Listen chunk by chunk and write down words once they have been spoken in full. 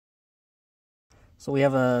So we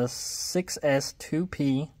have a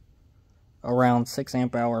 6S2P around 6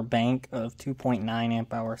 amp hour bank of 2.9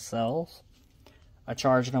 amp hour cells. I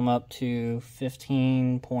charged them up to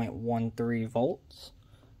 15.13 volts.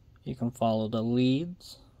 You can follow the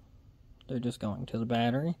leads. They're just going to the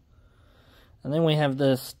battery. And then we have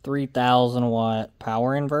this 3000 watt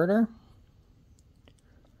power inverter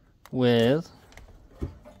with,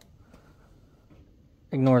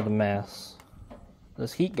 ignore the mess,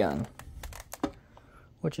 this heat gun,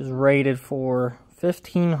 which is rated for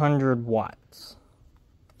 1500 watts.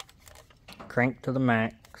 Crank to the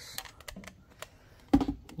max.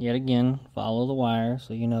 Yet again, follow the wire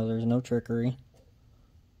so you know there's no trickery.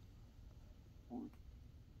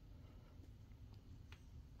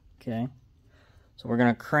 Okay, so we're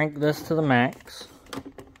going to crank this to the max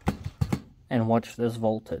and watch this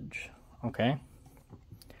voltage. Okay,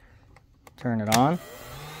 turn it on,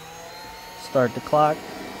 start the clock.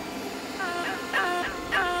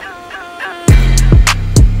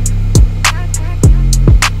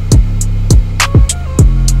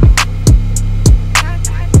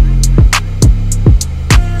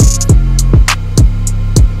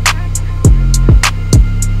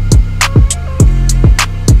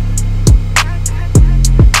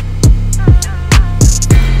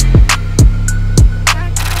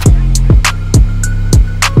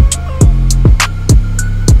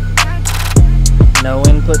 No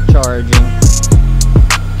input charging,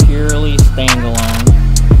 purely standalone.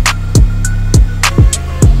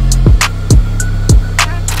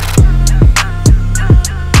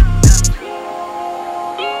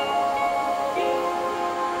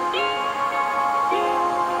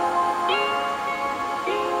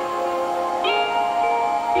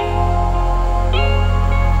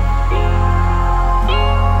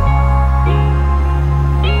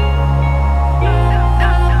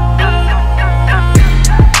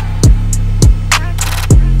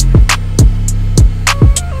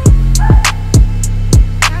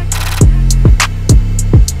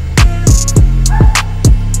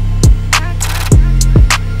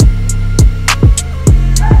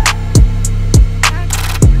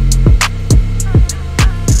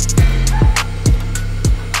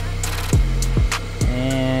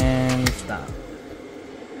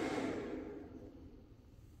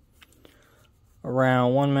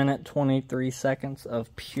 Around 1 minute 23 seconds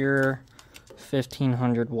of pure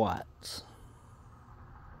 1500 watts.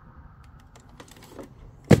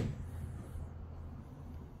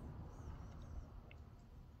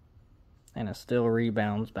 And it still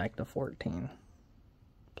rebounds back to 14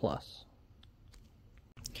 plus.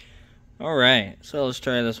 Alright, so let's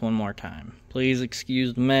try this one more time. Please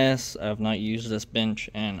excuse the mess. I've not used this bench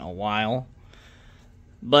in a while.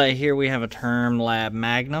 But here we have a Term Lab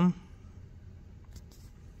Magnum.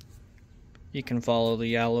 You can follow the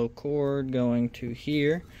yellow cord going to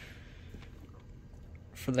here.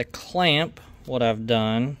 For the clamp, what I've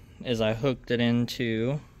done is I hooked it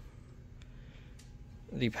into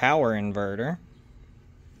the power inverter.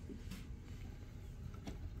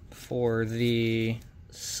 For the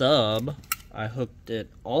sub, I hooked it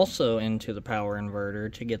also into the power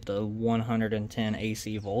inverter to get the 110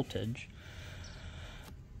 AC voltage.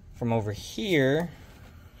 From over here,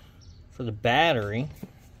 for the battery,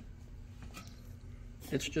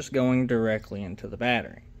 it's just going directly into the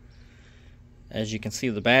battery. As you can see,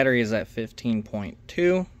 the battery is at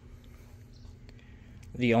 15.2.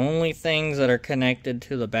 The only things that are connected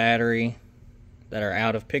to the battery that are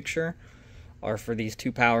out of picture are for these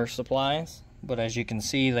two power supplies. But as you can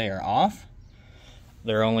see, they are off.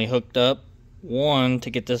 They're only hooked up, one, to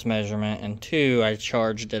get this measurement, and two, I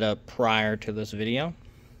charged it up prior to this video.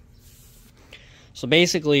 So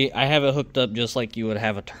basically, I have it hooked up just like you would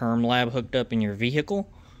have a Term Lab hooked up in your vehicle.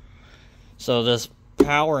 So this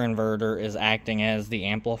power inverter is acting as the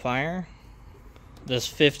amplifier.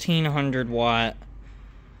 This 1500 watt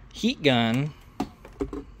heat gun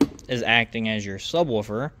is acting as your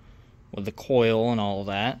subwoofer with the coil and all of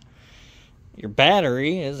that. Your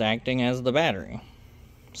battery is acting as the battery.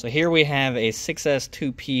 So here we have a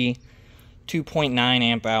 6S2P 2.9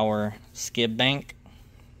 amp hour SCiB bank.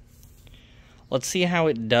 Let's see how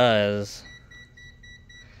it does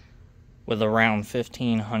with around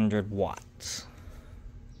 1500 watts.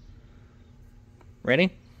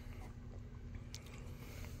 Ready?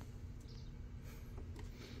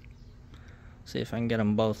 See if I can get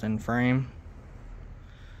them both in frame.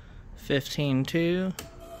 15.2.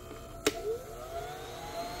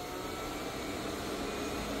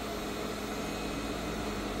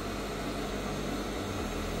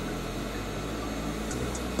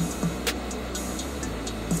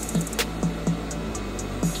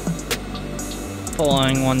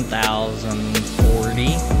 pulling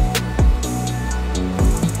 1040.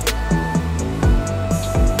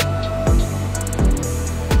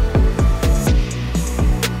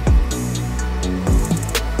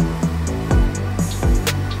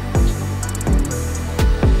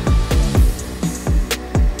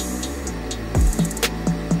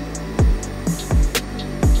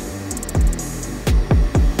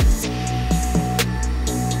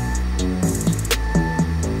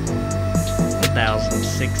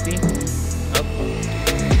 Oh,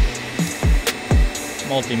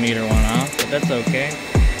 multimeter went off, but that's okay.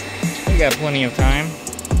 We got plenty of time.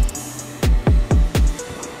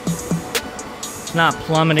 It's not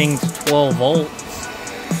plummeting to 12 volts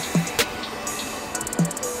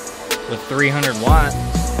with 300 watts.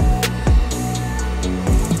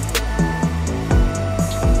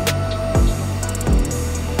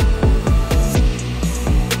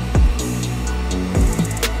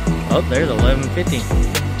 Oh, there's 1150,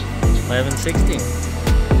 1160.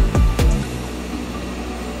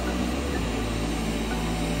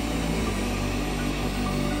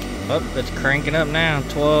 Oh, it's cranking up now.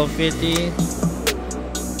 1250,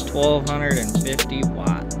 1250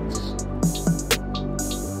 watts.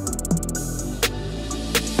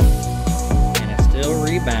 And it still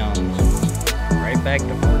rebounds right back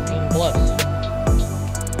to 14 plus.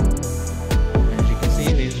 As you can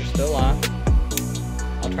see, these are still off.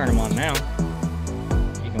 Turn them on now.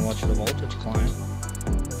 You can watch the voltage climb.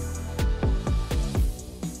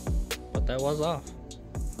 But that was off.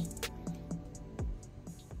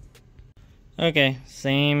 Okay,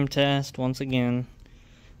 same test once again.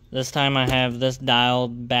 This time I have this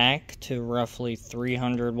dialed back to roughly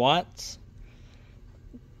 300 watts.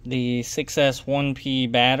 The 6S1P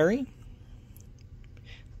battery.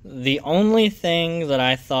 The only thing that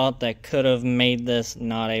I thought that could have made this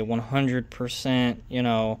not a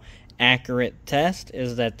 100%, accurate test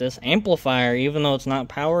is that this amplifier, even though it's not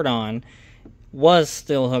powered on, was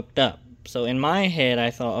still hooked up. So in my head, I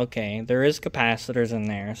thought, okay, there is capacitors in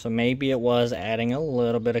there, so maybe it was adding a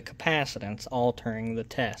little bit of capacitance, altering the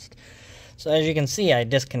test. So as you can see, I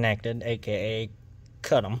disconnected, aka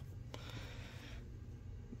cut them.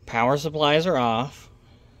 Power supplies are off.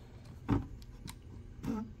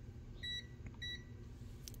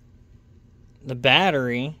 The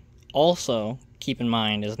battery, also, keep in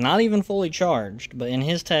mind, is not even fully charged, but in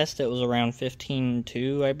his test it was around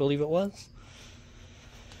 15.2, I believe it was.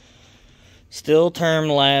 Still term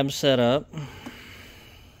lab set up.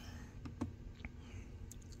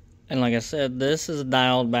 And like I said, this is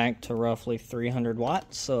dialed back to roughly 300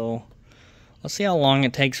 watts, so let's see how long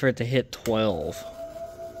it takes for it to hit 12.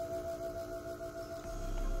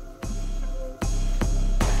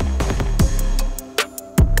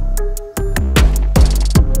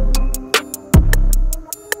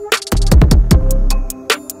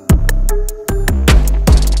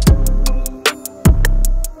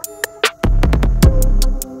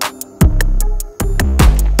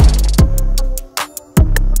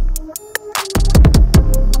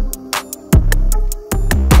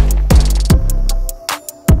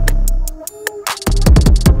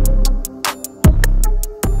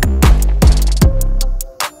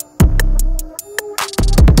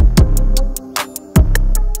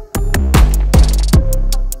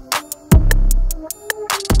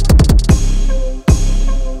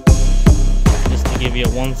 Give you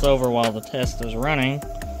a once over while the test is running.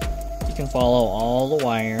 You can follow all the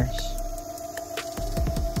wires.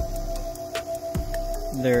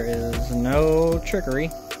 There is no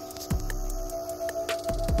trickery.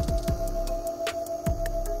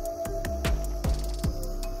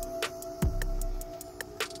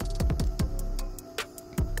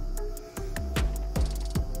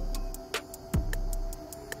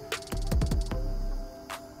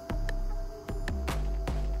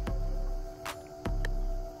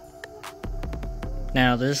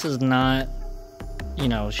 Now, this is not,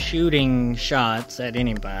 shooting shots at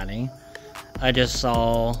anybody. I just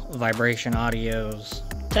saw Vibration Audio's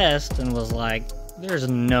test and was like, there's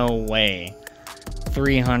no way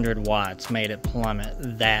 300 watts made it plummet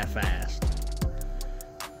that fast.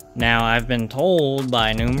 Now, I've been told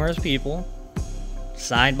by numerous people,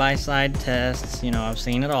 side-by-side tests, I've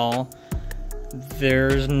seen it all.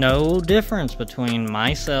 There's no difference between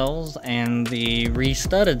my cells and the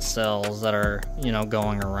restudded cells that are,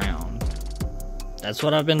 going around. That's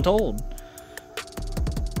what I've been told.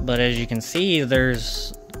 But as you can see,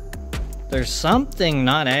 there's something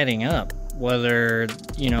not adding up. Whether,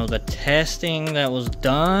 the testing that was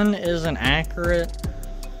done isn't accurate,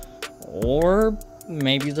 or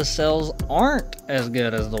maybe the cells aren't as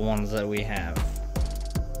good as the ones that we have.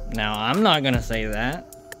 Now, I'm not going to say that.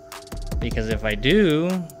 Because if I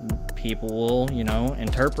do, people will, you know,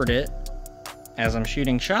 interpret it as I'm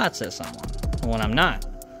shooting shots at someone when I'm not.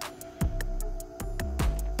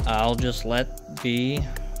 I'll just let the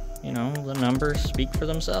numbers speak for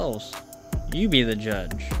themselves. You be the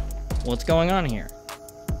judge. What's going on here?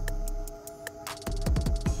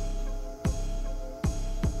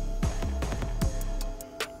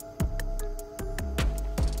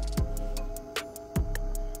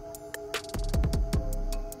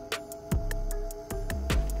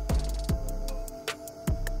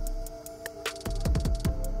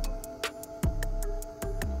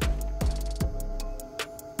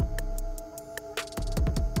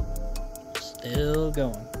 Still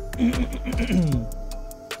going.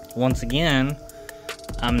 Once again,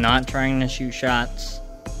 I'm not trying to shoot shots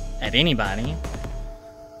at anybody.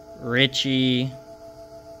 Richie,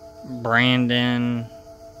 Brandon,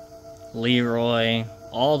 Leroy,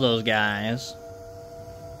 all those guys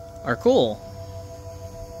are cool.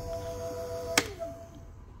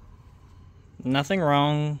 Nothing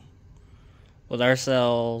wrong with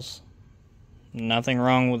ourselves. Nothing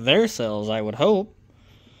wrong with their selves, I would hope.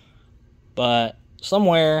 But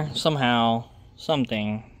somewhere, somehow,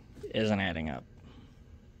 something isn't adding up.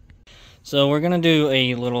 So we're going to do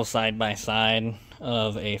a little side-by-side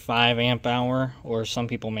of a 5 amp hour, or some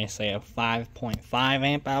people may say a 5.5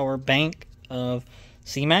 amp hour bank of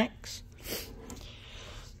CMAX.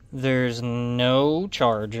 There's no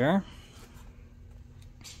charger,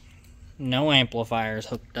 no amplifiers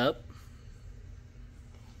hooked up.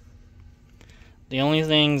 The only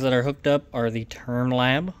things that are hooked up are the term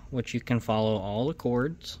lab, which you can follow all the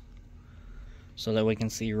cords so that we can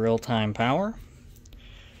see real-time power.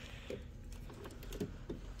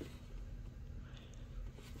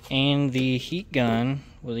 And the heat gun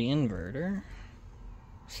with the inverter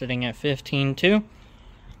sitting at 15.2.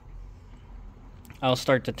 I'll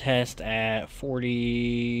start the test at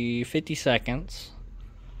 50 seconds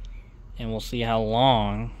and we'll see how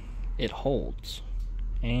long it holds.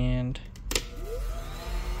 And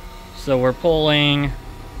so we're pulling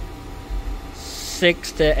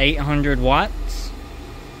 600 to 800 watts.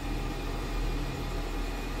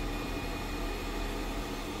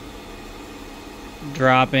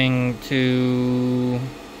 Dropping to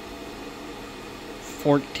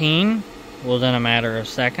 14 within a matter of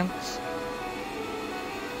seconds.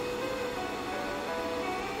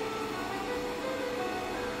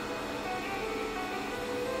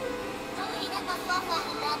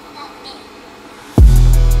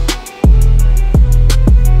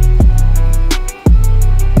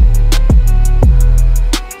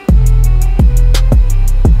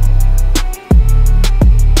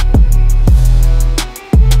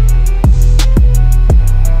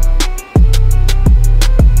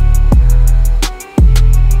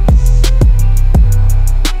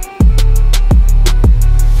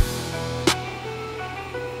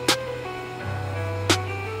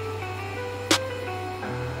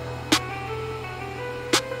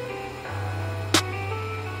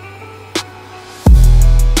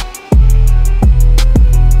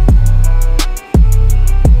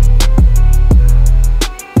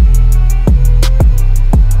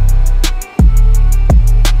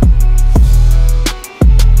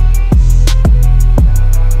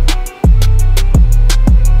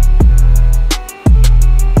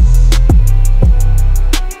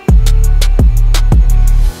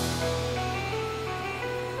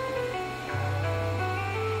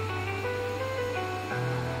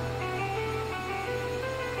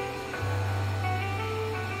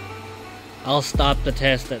 I'll stop the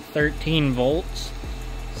test at 13 volts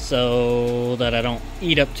so that I don't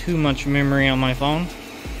eat up too much memory on my phone.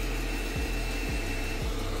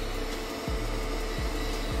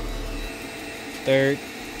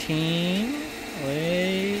 Thirteen.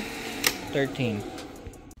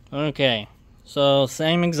 Okay, so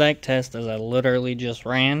same exact test as I literally just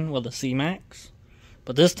ran with the CMAX,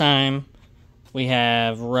 but this time we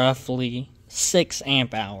have roughly 6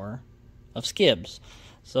 amp hour of SCiBs.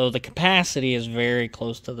 So the capacity is very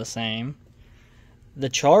close to the same. The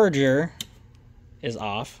charger is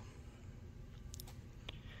off.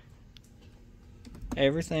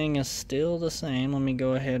 Everything is still the same. Let me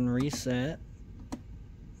go ahead and reset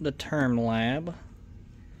the term lab.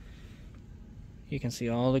 You can see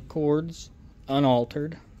all the cords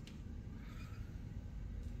unaltered.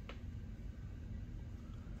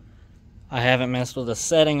 I haven't messed with the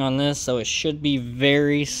setting on this, so it should be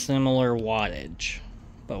very similar wattage,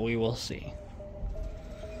 but we will see.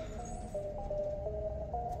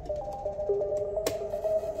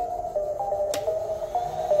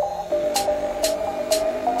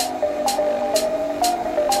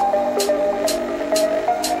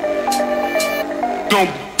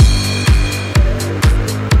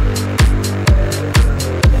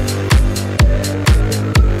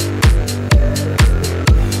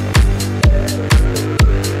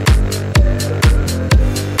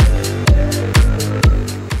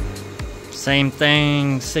 Same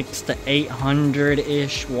thing, 600 to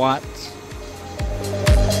 800-ish watts.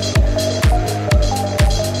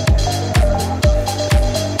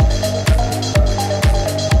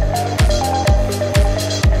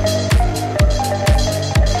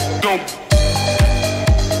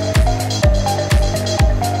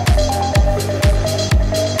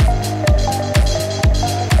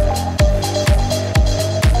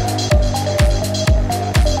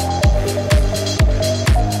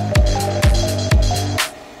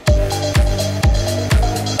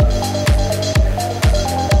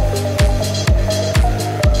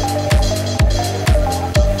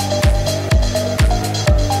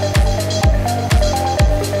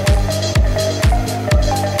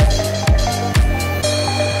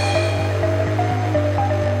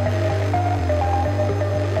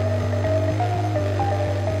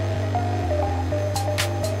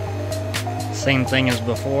 Same thing as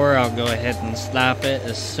before, I'll go ahead and stop it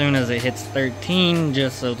as soon as it hits 13,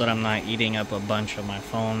 just so that I'm not eating up a bunch of my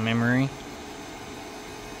phone memory.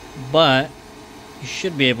 But you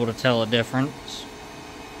should be able to tell a difference.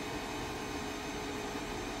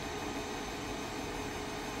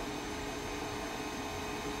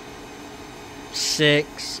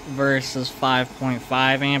 Six versus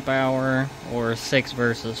 5.5 amp hour, or 6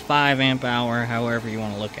 versus 5 amp hour, however you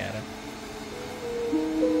want to look at it.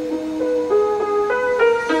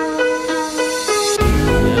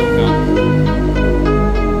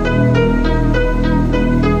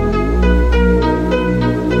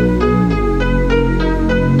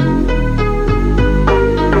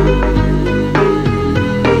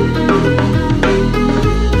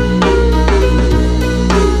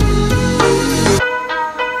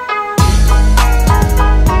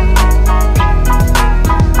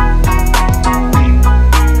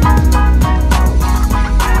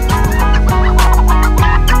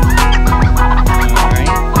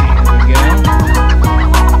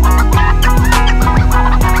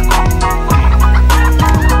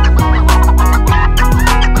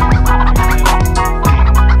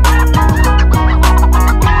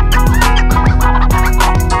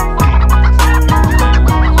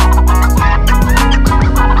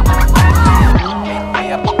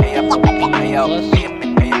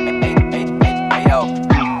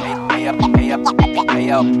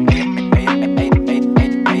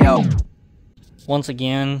 Once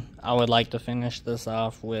again, I would like to finish this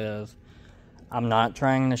off with, I'm not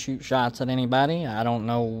trying to shoot shots at anybody. I don't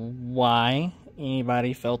know why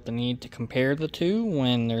anybody felt the need to compare the two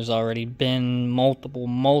when there's already been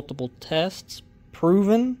multiple tests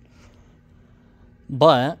proven.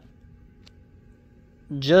 But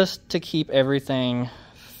just to keep everything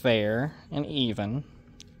fair and even,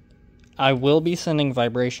 I will be sending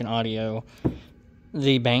vibration audio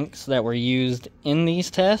the banks that were used in these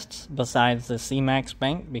tests, besides the CMAX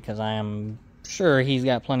bank, because I am sure he's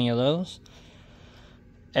got plenty of those.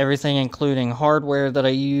 Everything including hardware that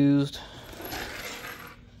I used,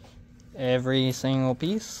 every single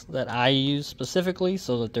piece that I used specifically,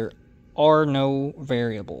 so that there are no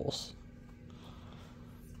variables.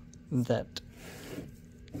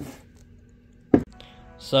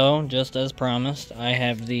 So, just as promised, I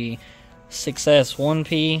have the 6S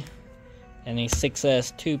 1P and the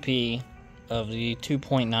 6S 2P of the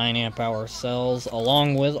 2.9 amp hour cells,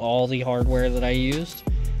 along with all the hardware that I used,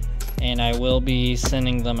 and I will be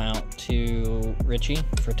sending them out to Richie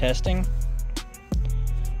for testing.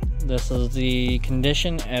 This is the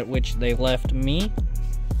condition at which they left me,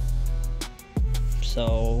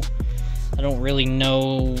 so I don't really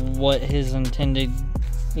know what his intended,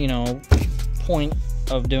 point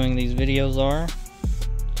of doing these videos are,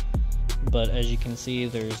 but as you can see,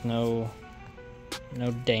 there's no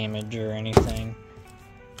damage or anything.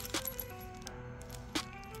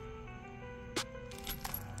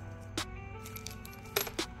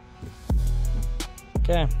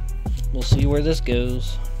 Okay, we'll see where this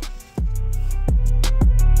goes.